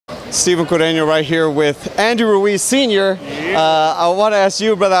Steven Correño right here with Andy Ruiz Sr. I want to ask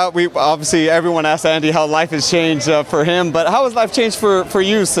you, brother, obviously everyone asked Andy how life has changed for him, but how has life changed for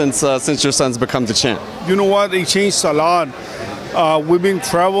you since your son's become the champ? You know what? It changed a lot. We've been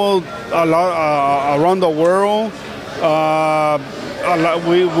traveled a lot around the world.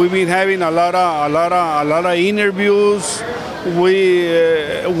 We've been having a lot of interviews.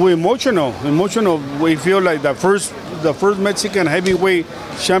 We're emotional. We feel like the first Mexican heavyweight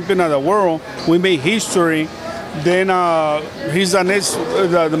champion of the world. We made history. Then he's the next,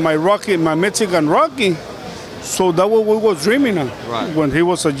 my Mexican Rocky. So that's what we was dreaming of when he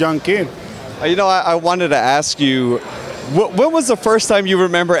was a young kid. You know, I wanted to ask you, when was the first time you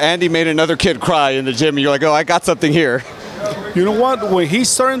remember Andy made another kid cry in the gym and you're like, oh, I got something here? You know what? When he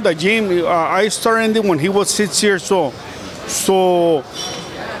started the gym, I started when he was 6 years old. So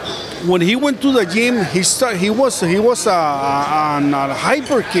when he went to the gym, he was a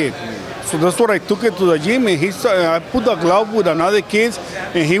hyper kid. So that's what I took it to the gym, and I put the glove with another kids,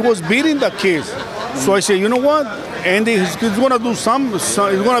 and he was beating the kids. So I said, you know what, Andy, he's gonna do he's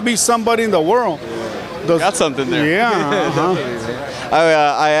gonna be somebody in the world. Got something there. Yeah.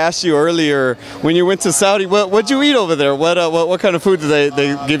 I asked you earlier, when you went to Saudi, what'd you eat over there? What kind of food do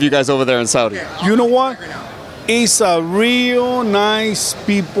they give you guys over there in Saudi? You know what? It's a real nice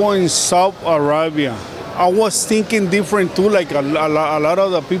people in Saudi Arabia. I was thinking different too, like a lot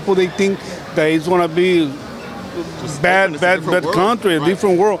of the people, they think that it's gonna be bad country, a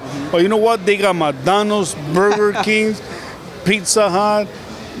different world. But you know what? They got McDonald's, Burger Kings, Pizza Hut.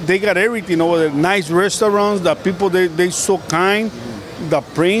 They got everything over there. Nice restaurants. The people, they so kind. The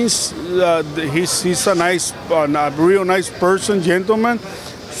prince, he's a real nice person, gentleman.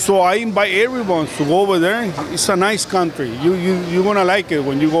 So I invite everyone to go over there. It's a nice country. You're gonna like it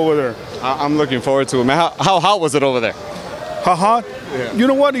when you go over there. I'm looking forward to it, man. How hot was it over there? How hot? Yeah. You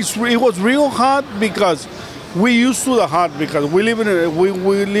know what? It was real hot because we used to the hot because we live in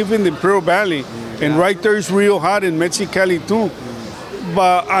the Imperial Valley, and right there is real hot in Mexicali too.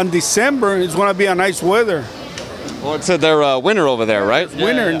 But in December, it's gonna be a nice weather. Well, it said they're winter over there, right? It's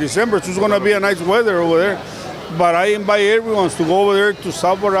winter in December, so it's gonna be a nice weather over there. But I invite everyone to go over there to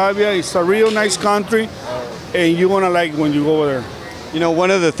Saudi Arabia. It's a real nice country, and you're gonna like when you go over there. You know,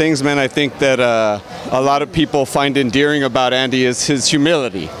 one of the things, man, I think that a lot of people find endearing about Andy is his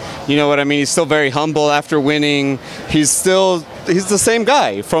humility. You know what I mean? He's still very humble after winning. He's the same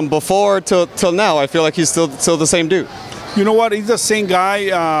guy from before till now. I feel like he's still the same dude. You know what? He's the same guy.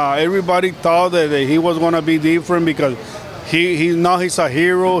 Everybody thought that he was gonna be different because now he's a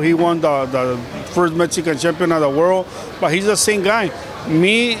hero. He won the first Mexican champion of the world. But he's the same guy.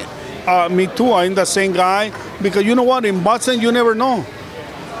 Me too. I'm the same guy because you know what? In boxing, you never know.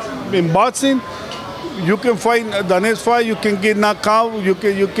 In boxing, you can fight the next fight. You can get knocked out. You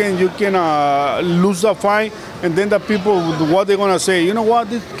can lose the fight, and then the people, what they're gonna say? You know what?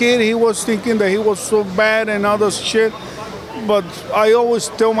 This kid, he was thinking that he was so bad and all this shit. But I always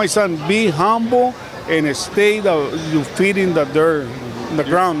tell my son, be humble and stay your feet in the dirt, in the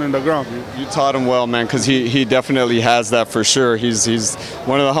ground. You taught him well, man, because he definitely has that for sure. He's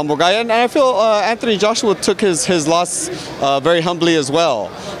one of the humble guys, and I feel Anthony Joshua took his loss very humbly as well.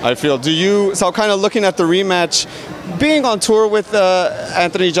 I feel. So kind of looking at the rematch, being on tour with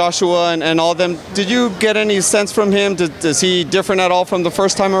Anthony Joshua and all them, did you get any sense from him? Is he different at all from the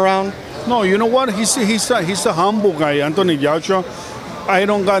first time around? No, you know what? He's a humble guy, Anthony Joshua. I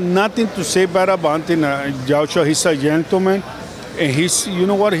don't got nothing to say bad about Anthony Joshua. He's a gentleman, and you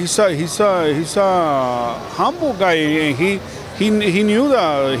know what? He's a humble guy, and he knew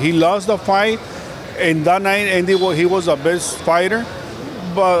that he lost the fight, and that night Andy he was the best fighter.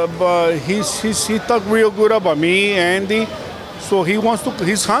 But he talked real good about me, Andy. So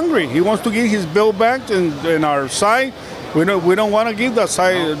he's hungry. He wants to get his belt back in our side. We don't want to give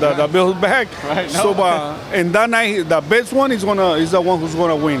the belt back. Right, no. So, and that night, the best one is the one who's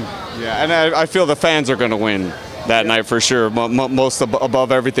gonna win. Yeah, and I feel the fans are gonna win that night for sure, most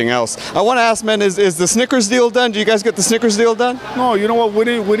above everything else. I want to ask, man, is the Snickers deal done? Do you guys get the Snickers deal done? No, you know what? We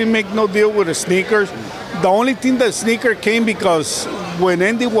didn't make no deal with the Snickers. The only thing that Snicker came because when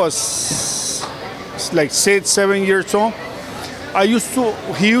Andy was like 6, 7 years old,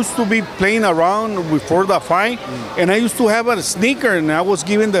 he used to be playing around before the fight, and I used to have a sneaker, and I was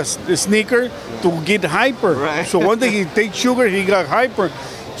giving the sneaker to get hyper. Right. So one day he take sugar, he got hyper.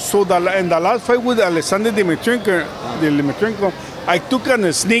 So in the last fight with Alexander Dimitrenko, I took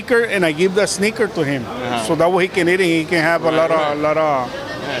a sneaker and I give the sneaker to him, so that way he can eat it. He can have a lot of.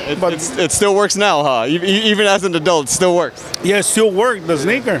 But it still works now, huh? Even as an adult, it still works. Yeah, it still works, the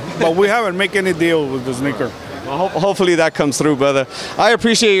sneaker, but we haven't made any deal with the sneaker. Well, hopefully that comes through, brother. I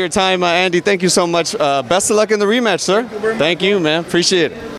appreciate your time, Andy. Thank you so much. Best of luck in the rematch, sir. Thank you, man. Appreciate it.